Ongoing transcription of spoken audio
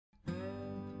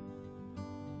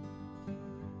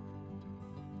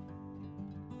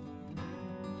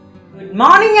Good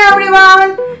morning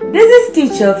everyone. This is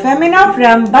teacher Femina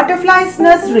from Butterflies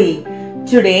Nursery.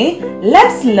 Today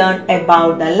let's learn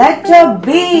about the letter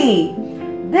B.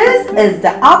 This is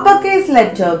the uppercase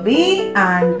letter B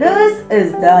and this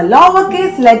is the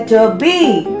lowercase letter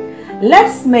B.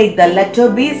 Let's make the letter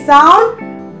B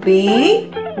sound. B,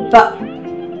 B,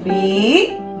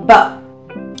 B, B.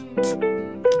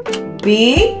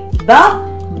 B, B,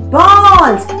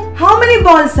 balls. How many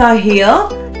balls are here?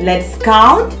 Let's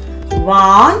count.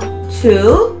 1,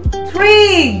 2,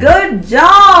 3. Good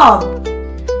job.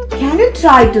 Can you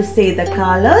try to say the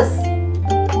colors?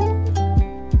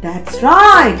 That's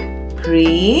right.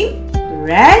 Green,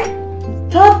 red,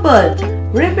 purple.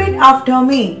 Repeat after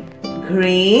me.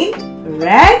 Green,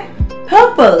 red,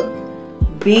 purple.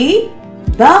 B,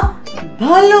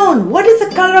 balloon. What is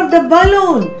the color of the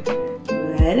balloon?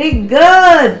 Very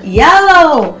good.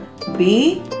 Yellow.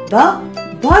 B,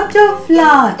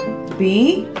 butterfly.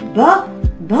 B,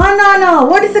 banana.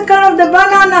 What is the color of the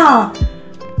banana?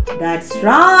 That's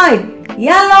right.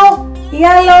 Yellow.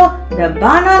 The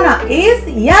banana is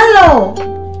yellow.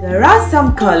 There are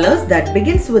some colors that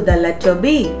begins with the letter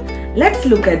B. Let's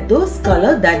look at those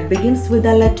colors that begins with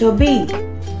the letter B.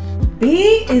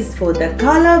 B is for the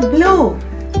color blue.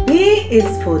 B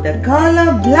is for the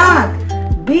color black.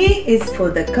 B is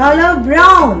for the color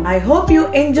brown. I hope you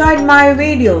enjoyed my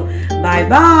video. Bye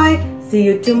bye. See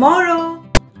you tomorrow.